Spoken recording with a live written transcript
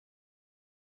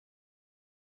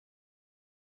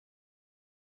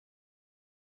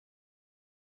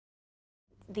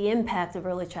the impact of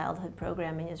early childhood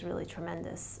programming is really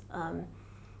tremendous.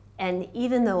 And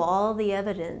even though all the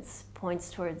evidence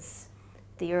points towards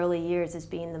the early years as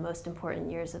being the most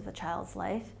important years of a child's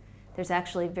life, there's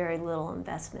actually very little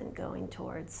investment going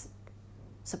towards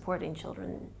supporting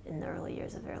children in the early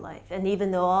years of their life. And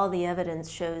even though all the evidence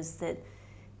shows that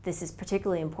this is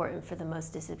particularly important for the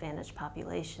most disadvantaged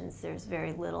populations, there's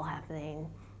very little happening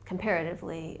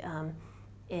comparatively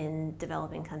in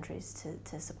developing countries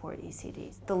to support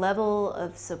ECDs. The level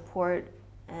of support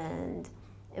and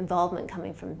involvement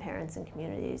coming from parents and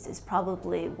communities is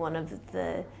probably one of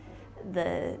the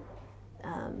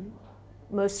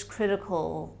most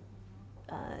critical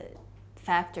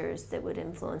factors that would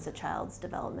influence a child's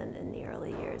development in the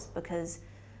early years, because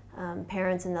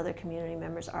parents and other community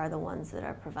members are the ones that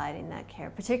are providing that care,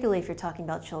 particularly if you're talking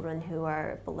about children who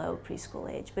are below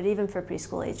preschool age, but even for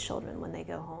preschool age children when they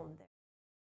go home.